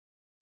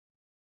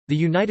The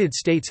United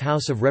States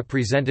House of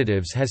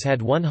Representatives has had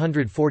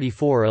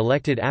 144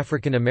 elected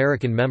African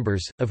American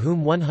members, of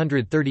whom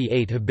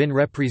 138 have been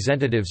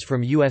representatives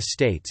from U.S.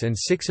 states and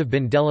 6 have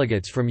been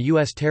delegates from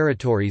U.S.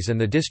 territories and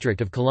the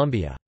District of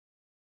Columbia.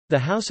 The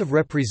House of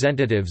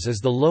Representatives is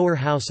the lower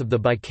house of the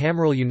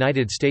bicameral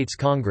United States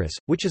Congress,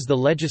 which is the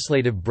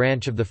legislative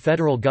branch of the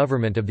federal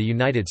government of the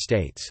United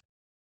States.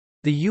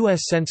 The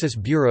U.S. Census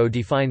Bureau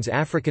defines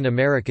African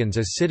Americans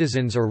as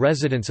citizens or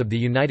residents of the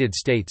United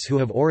States who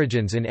have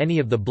origins in any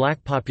of the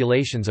black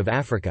populations of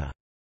Africa.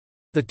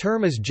 The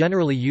term is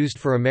generally used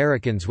for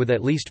Americans with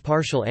at least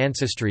partial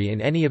ancestry in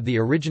any of the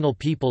original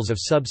peoples of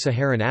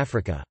sub-Saharan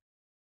Africa.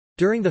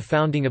 During the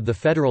founding of the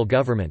federal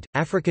government,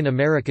 African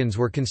Americans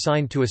were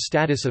consigned to a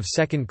status of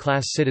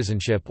second-class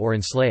citizenship or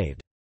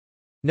enslaved.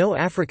 No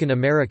African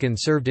American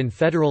served in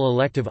federal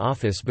elective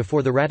office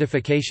before the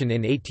ratification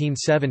in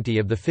 1870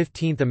 of the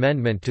 15th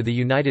Amendment to the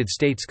United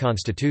States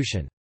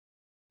Constitution.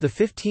 The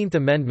 15th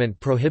Amendment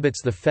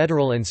prohibits the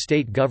federal and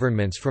state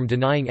governments from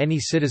denying any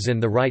citizen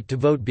the right to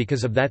vote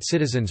because of that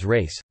citizen's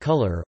race,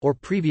 color, or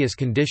previous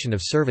condition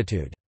of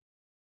servitude.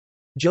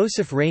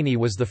 Joseph Rainey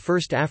was the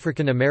first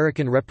African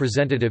American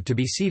representative to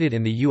be seated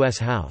in the U.S.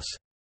 House.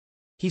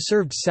 He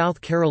served South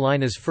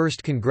Carolina's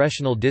 1st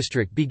Congressional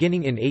District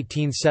beginning in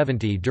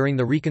 1870 during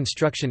the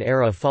Reconstruction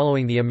era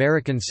following the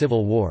American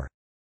Civil War.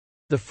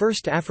 The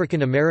first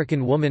African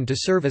American woman to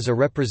serve as a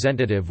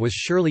representative was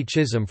Shirley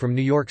Chisholm from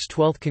New York's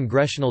 12th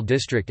Congressional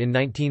District in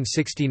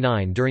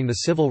 1969 during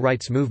the Civil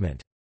Rights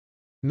Movement.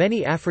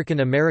 Many African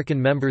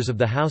American members of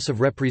the House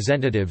of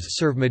Representatives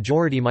serve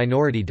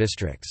majority-minority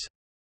districts.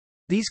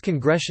 These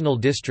congressional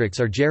districts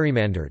are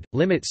gerrymandered,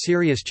 limit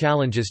serious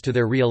challenges to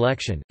their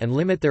re-election, and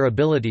limit their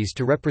abilities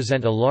to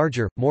represent a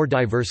larger, more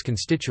diverse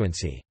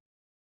constituency.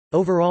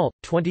 Overall,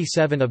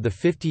 27 of the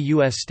 50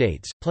 U.S.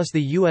 states, plus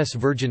the U.S.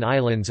 Virgin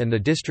Islands and the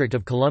District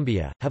of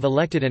Columbia, have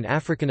elected an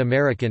African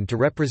American to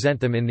represent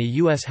them in the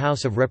U.S.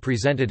 House of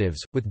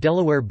Representatives, with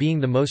Delaware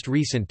being the most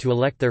recent to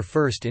elect their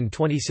first in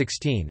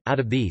 2016. Out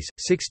of these,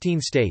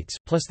 16 states,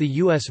 plus the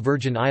U.S.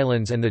 Virgin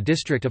Islands and the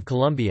District of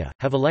Columbia,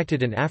 have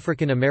elected an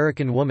African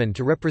American woman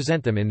to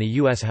represent them in the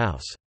U.S.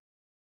 House.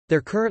 There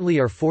currently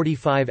are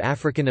 45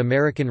 African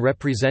American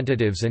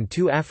representatives and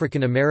 2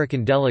 African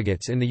American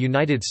delegates in the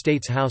United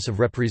States House of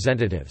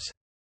Representatives.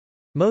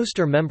 Most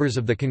are members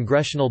of the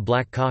Congressional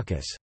Black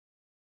Caucus.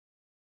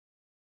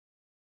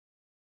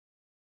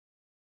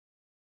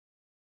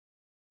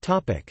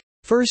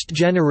 First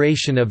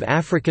generation of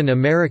African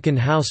American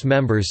House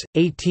members,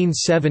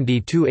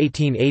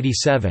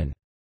 1870–1887.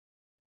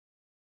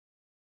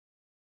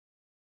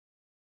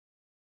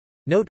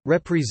 Note: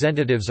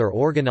 representatives are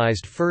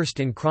organized first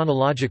in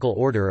chronological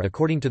order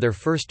according to their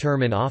first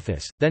term in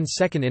office, then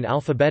second in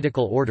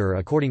alphabetical order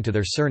according to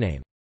their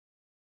surname.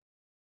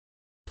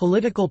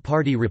 Political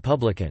party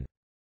Republican.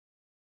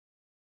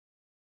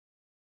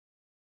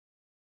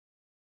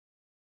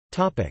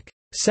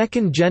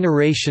 Second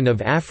generation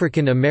of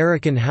African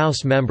American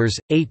House members,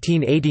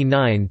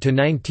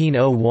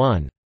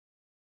 1889–1901.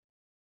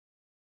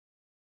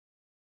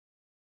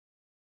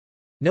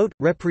 Note: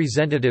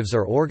 representatives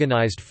are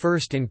organized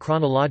first in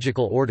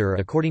chronological order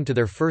according to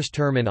their first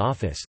term in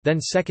office, then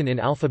second in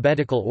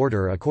alphabetical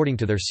order according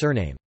to their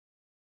surname.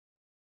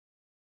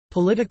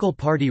 Political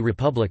party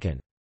Republican.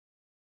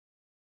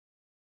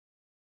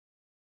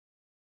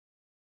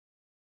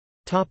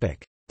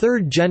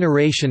 Third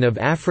generation of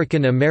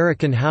African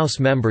American House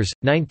members,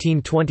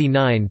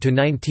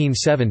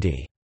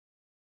 1929–1970.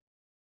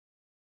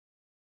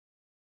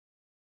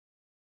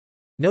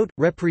 Note: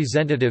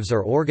 representatives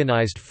are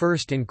organized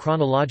first in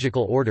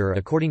chronological order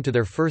according to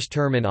their first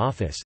term in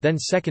office, then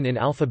second in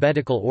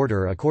alphabetical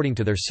order according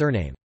to their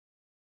surname.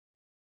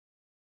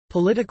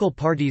 Political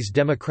parties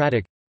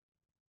Democratic,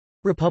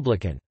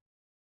 Republican.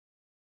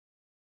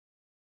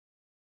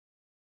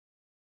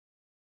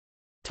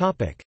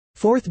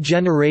 Fourth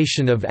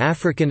generation of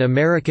African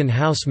American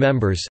House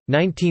members,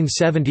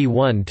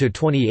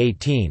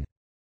 1971–2018.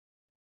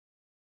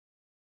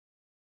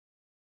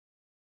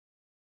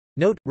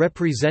 Note: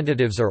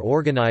 representatives are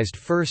organized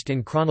first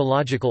in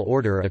chronological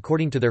order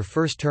according to their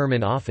first term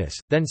in office,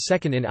 then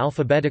second in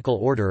alphabetical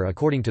order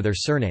according to their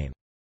surname.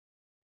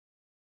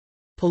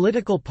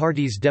 Political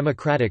parties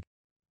Democratic,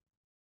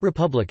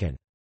 Republican.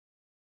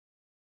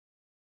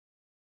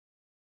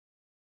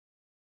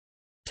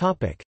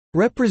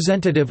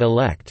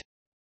 Representative-elect.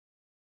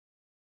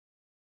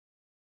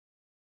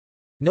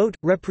 Note: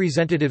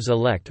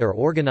 representatives-elect are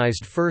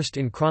organized first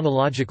in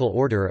chronological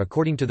order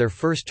according to their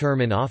first term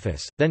in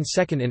office, then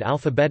second in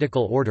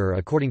alphabetical order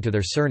according to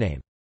their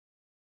surname.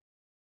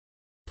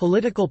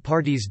 Political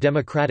parties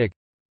Democratic,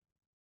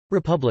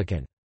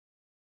 Republican.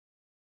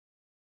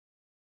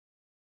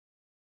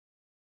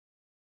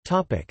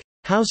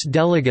 House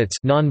delegates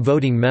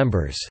non-voting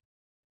members.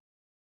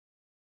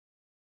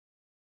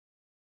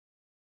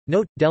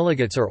 Note: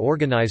 delegates are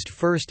organized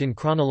first in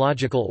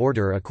chronological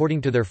order according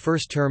to their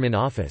first term in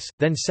office,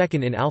 then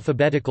second in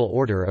alphabetical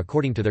order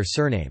according to their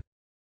surname.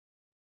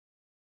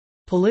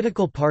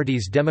 Political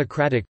parties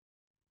Democratic,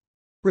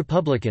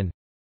 Republican.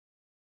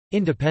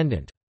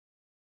 Independent.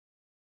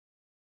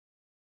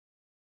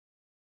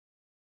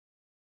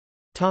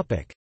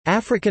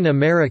 African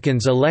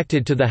Americans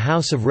elected to the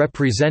House of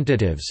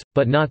Representatives,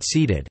 but not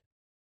seated.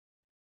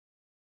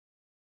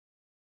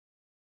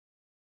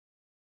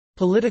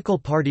 Political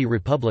party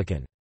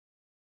Republican.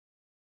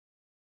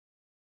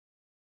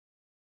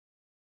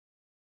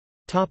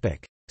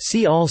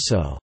 See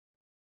also: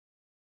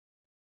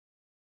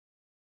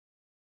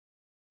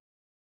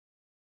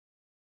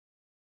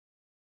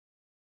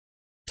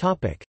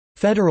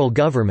 Federal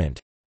government.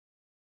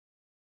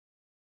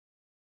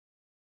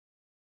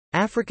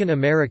 African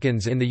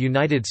Americans in the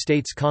United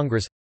States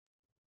Congress.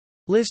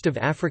 List of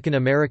African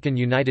American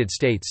United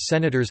States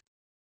Senators.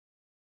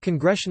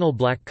 Congressional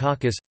Black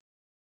Caucus.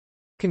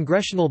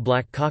 Congressional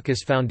Black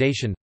Caucus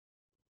Foundation.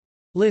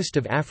 List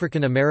of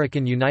African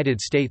American United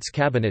States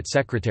Cabinet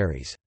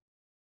Secretaries.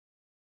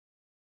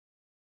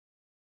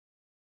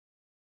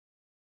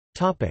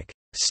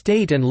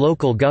 State and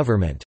local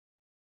government.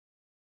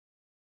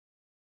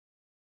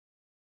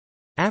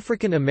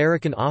 African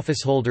American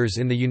officeholders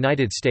in the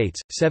United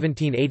States,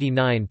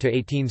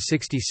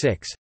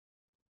 1789–1866.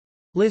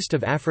 List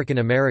of African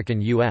American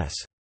U.S.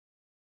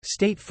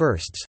 state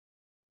firsts.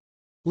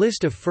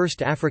 List of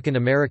first African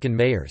American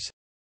mayors.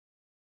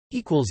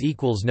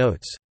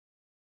 Notes